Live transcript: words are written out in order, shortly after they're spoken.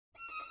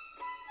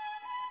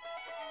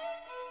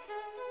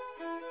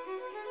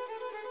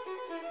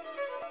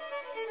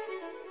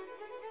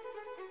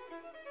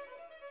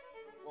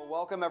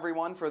welcome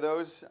everyone. For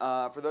those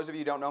of you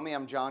who don't know me,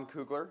 I'm John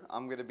Kugler.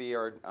 I'm going to be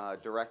our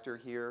director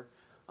here.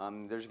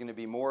 There's going to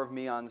be more of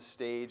me on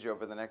stage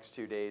over the next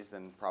 2 days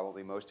than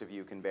probably most of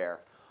you can bear.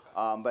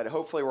 But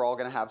hopefully we're all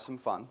going to have some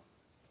fun.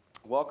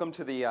 Welcome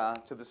to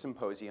the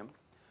symposium.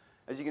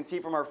 As you can see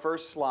from our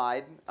first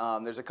slide,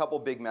 there's a couple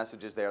big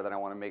messages there that I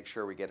want to make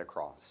sure we get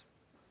across.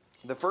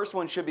 The first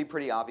one should be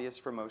pretty obvious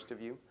for most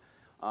of you.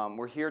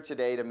 We're here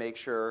today to make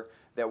sure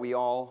that we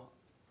all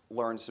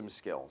learn some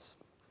skills.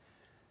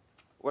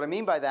 What I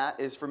mean by that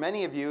is for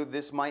many of you,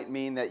 this might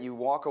mean that you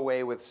walk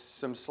away with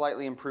some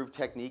slightly improved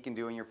technique in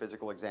doing your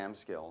physical exam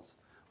skills.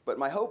 But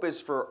my hope is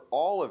for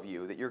all of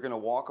you that you're going to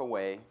walk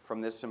away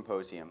from this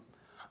symposium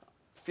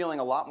feeling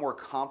a lot more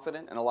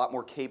confident and a lot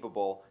more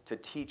capable to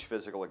teach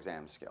physical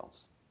exam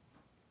skills.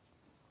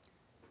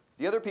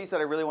 The other piece that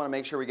I really want to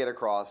make sure we get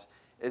across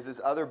is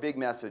this other big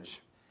message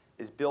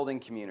is building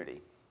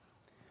community.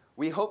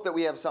 We hope that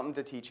we have something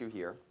to teach you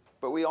here,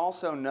 but we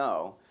also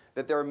know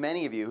that there are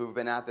many of you who've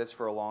been at this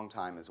for a long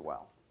time as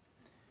well.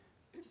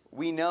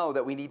 We know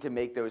that we need to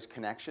make those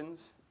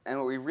connections,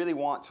 and we really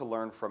want to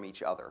learn from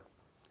each other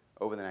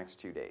over the next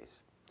 2 days.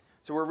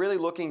 So we're really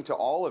looking to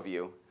all of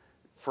you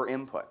for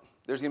input.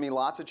 There's going to be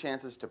lots of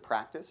chances to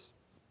practice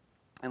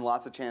and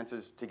lots of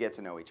chances to get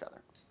to know each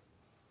other.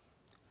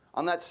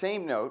 On that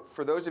same note,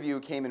 for those of you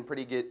who came in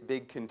pretty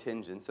big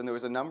contingents, and there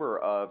was a number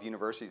of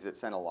universities that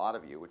sent a lot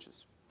of you, which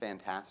is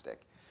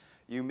fantastic,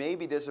 you may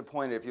be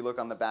disappointed if you look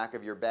on the back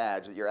of your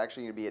badge that you're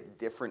actually going to be at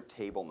different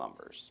table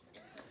numbers.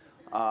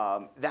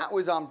 That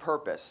was on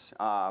purpose.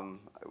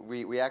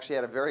 We actually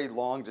had a very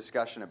long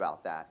discussion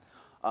about that.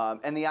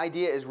 And the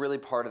idea is really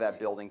part of that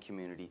building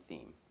community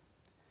theme.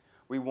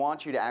 We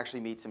want you to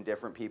actually meet some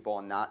different people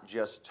and not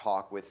just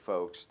talk with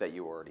folks that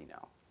you already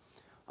know.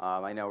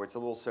 I know it's a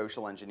little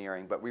social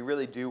engineering, but we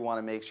really do want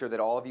to make sure that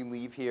all of you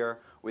leave here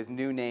with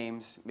new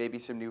names, maybe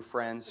some new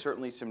friends,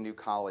 certainly some new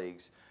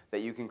colleagues that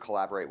you can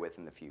collaborate with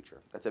in the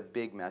future. That's a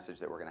big message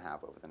that we're going to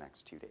have over the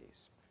next 2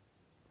 days.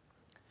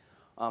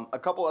 A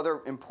couple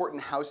other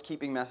important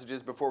housekeeping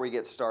messages before we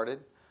get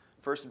started.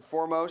 First and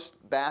foremost,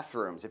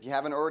 bathrooms. If you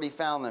haven't already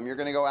found them, you're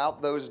going to go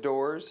out those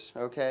doors,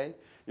 okay?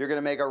 You're going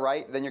to make a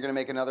right, then you're going to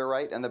make another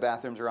right, and the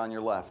bathrooms are on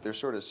your left. They're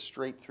sort of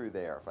straight through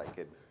there, if I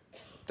could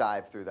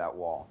dive through that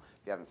wall,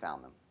 if you haven't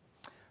found them.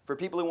 For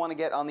people who want to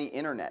get on the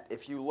internet,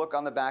 if you look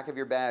on the back of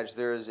your badge,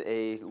 there's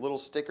a little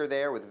sticker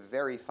there with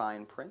very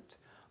fine print,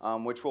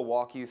 which will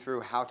walk you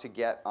through how to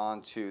get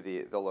onto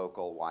the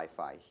local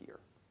Wi-Fi here.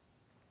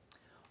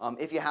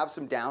 If you have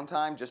some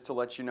downtime, just to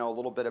let you know a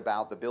little bit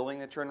about the building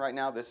that you're in right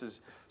now, this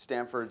is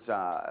Stanford's,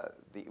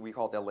 we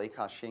call it the Lei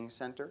Ka-shing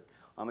Center.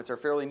 It's our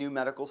fairly new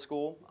medical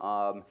school.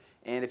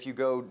 And if you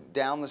go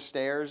down the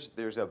stairs,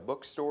 there's a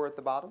bookstore at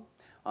the bottom.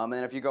 And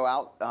if you go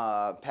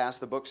out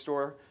past the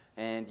bookstore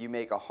and you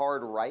make a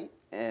hard right,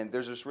 and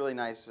there's this really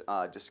nice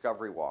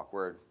discovery walk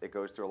where it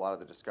goes through a lot of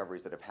the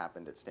discoveries that have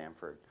happened at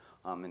Stanford.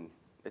 And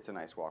it's a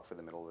nice walk for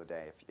the middle of the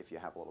day if you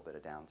have a little bit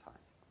of downtime.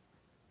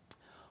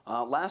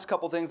 Last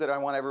couple things that I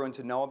want everyone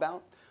to know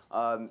about.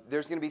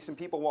 There's going to be some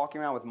people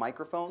walking around with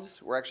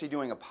microphones. We're actually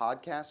doing a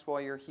podcast while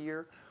you're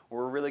here.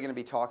 We're really going to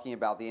be talking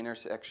about the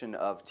intersection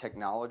of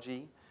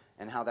technology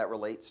and how that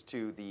relates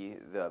to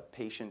the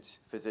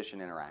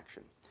patient-physician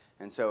interaction.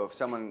 And so if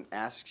someone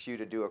asks you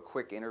to do a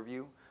quick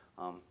interview,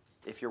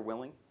 if you're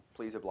willing,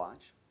 please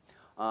oblige.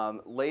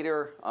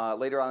 Later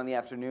on in the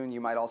afternoon,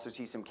 you might also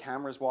see some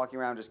cameras walking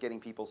around just getting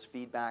people's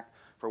feedback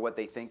for what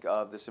they think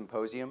of the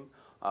symposium.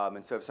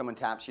 And so if someone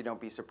taps you, don't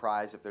be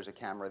surprised if there's a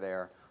camera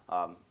there.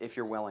 If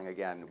you're willing,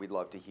 again, we'd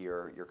love to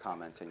hear your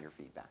comments and your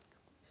feedback.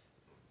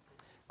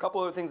 A couple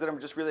other things that I'm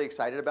just really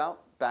excited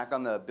about, back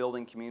on the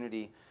building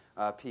community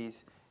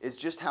piece, is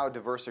just how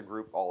diverse a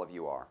group all of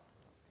you are.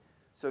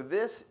 So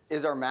this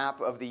is our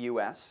map of the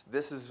U.S.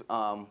 This is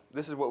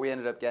what we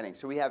ended up getting.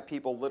 So we have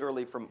people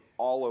literally from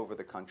all over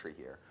the country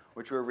here,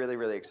 which we're really,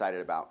 really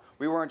excited about.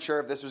 We weren't sure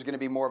if this was going to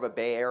be more of a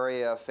Bay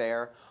Area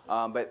affair,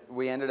 but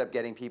we ended up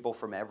getting people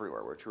from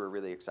everywhere, which we were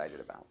really excited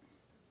about.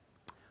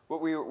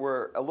 What we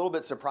were a little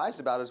bit surprised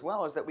about as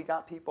well is that we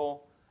got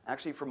people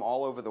actually from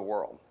all over the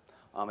world.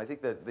 I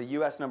think the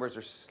U.S. numbers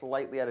are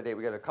slightly out of date.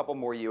 We got a couple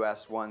more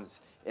U.S.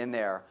 ones in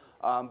there.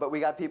 But we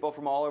got people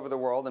from all over the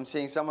world. I'm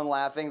seeing someone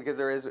laughing because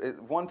there is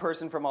one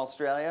person from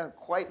Australia,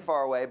 quite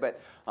far away, but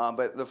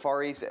the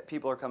Far East,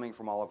 people are coming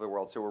from all over the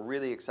world. So we're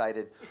really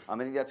excited. I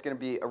think that's going to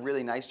be a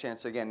really nice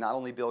chance to, again, not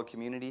only build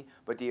community,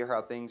 but to hear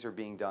how things are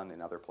being done in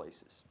other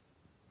places.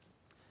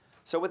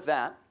 So with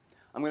that,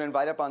 I'm going to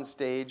invite up on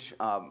stage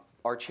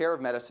our chair of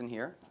medicine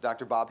here,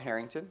 Dr. Bob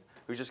Harrington,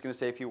 who's just going to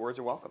say a few words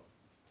of welcome.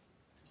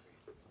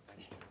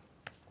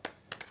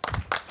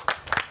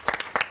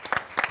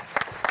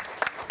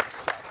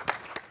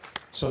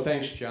 So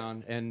thanks,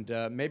 John. And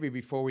maybe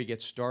before we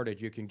get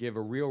started, you can give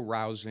a real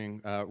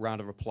rousing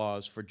round of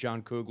applause for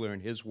John Kugler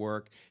and his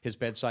work, his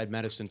bedside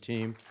medicine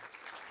team.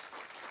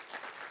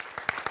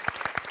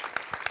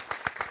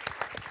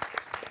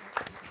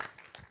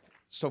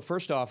 So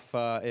first off,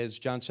 as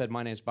John said,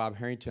 my name is Bob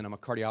Harrington. I'm a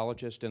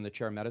cardiologist and the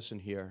chair of medicine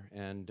here,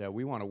 and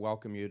we want to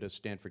welcome you to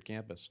Stanford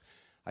campus.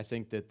 I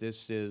think that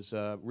this is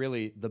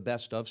really the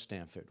best of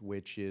Stanford,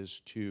 which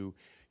is to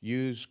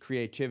use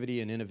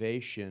creativity and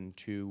innovation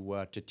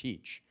to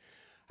teach.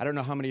 I don't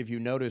know how many of you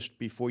noticed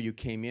before you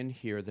came in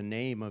here the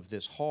name of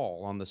this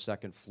hall on the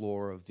second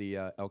floor of the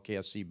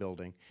LKSC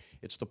building.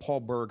 It's the Paul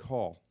Berg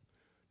Hall.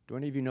 Do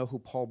any of you know who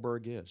Paul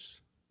Berg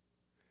is?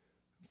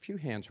 A few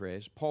hands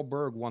raised. Paul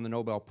Berg won the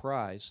Nobel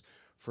Prize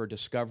for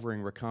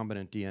discovering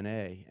recombinant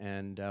DNA,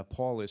 and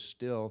Paul is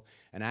still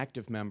an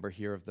active member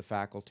here of the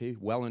faculty,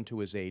 well into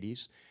his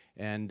 80s,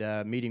 and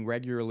meeting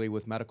regularly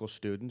with medical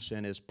students,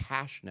 and is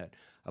passionate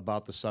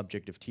about the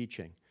subject of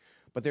teaching.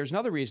 But there's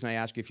another reason I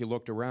ask, if you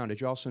looked around,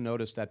 did you also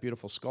notice that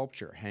beautiful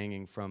sculpture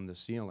hanging from the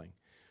ceiling?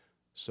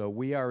 So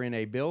we are in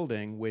a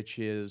building which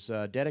is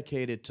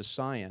dedicated to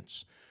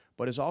science,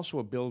 but is also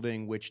a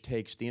building which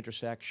takes the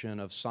intersection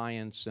of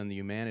science and the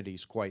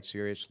humanities quite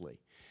seriously.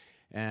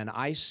 And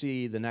I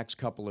see the next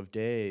couple of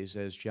days,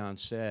 as John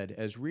said,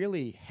 as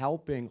really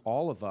helping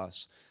all of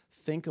us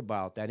think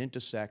about that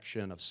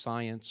intersection of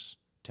science,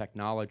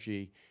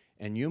 technology,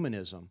 and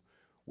humanism,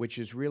 which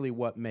is really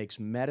what makes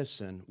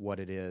medicine what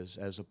it is,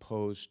 as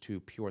opposed to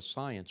pure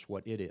science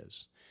what it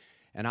is.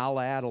 And I'll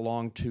add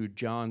along to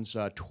John's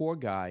tour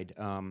guide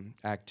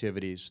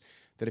activities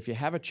that if you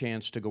have a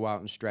chance to go out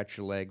and stretch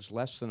your legs,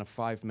 less than a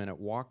 5-minute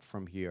walk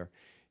from here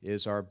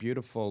is our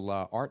beautiful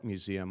art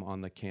museum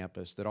on the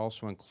campus that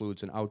also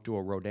includes an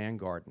outdoor Rodin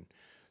garden.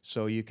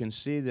 So you can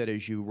see that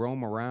as you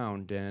roam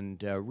around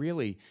and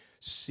really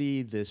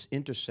see this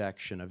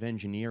intersection of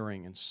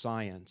engineering and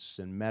science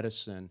and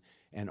medicine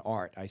and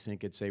art, I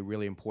think it's a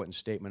really important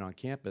statement on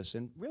campus,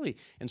 and really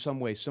in some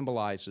ways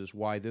symbolizes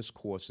why this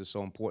course is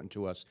so important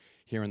to us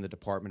here in the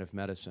Department of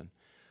Medicine.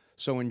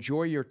 So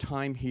enjoy your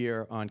time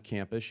here on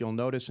campus. You'll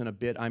notice in a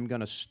bit I'm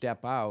going to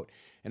step out,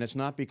 and it's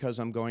not because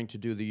I'm going to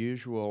do the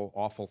usual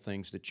awful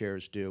things that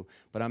chairs do,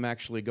 but I'm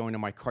actually going to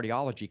my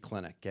cardiology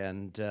clinic,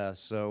 and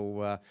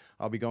so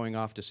I'll be going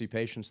off to see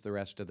patients the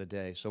rest of the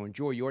day. So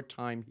enjoy your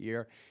time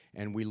here,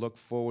 and we look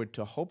forward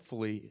to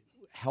hopefully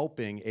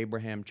helping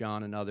Abraham,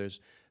 John, and others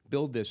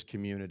build this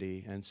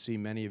community and see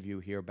many of you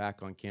here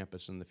back on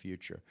campus in the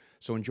future.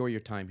 So enjoy your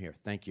time here.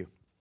 Thank you.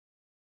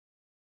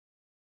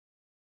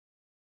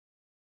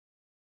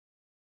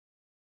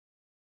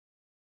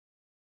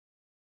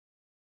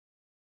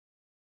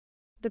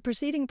 The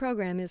preceding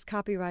program is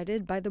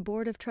copyrighted by the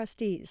Board of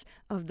Trustees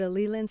of the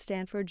Leland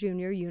Stanford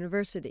Junior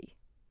University.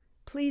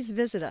 Please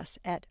visit us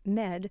at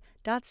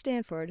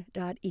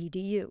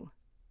med.stanford.edu.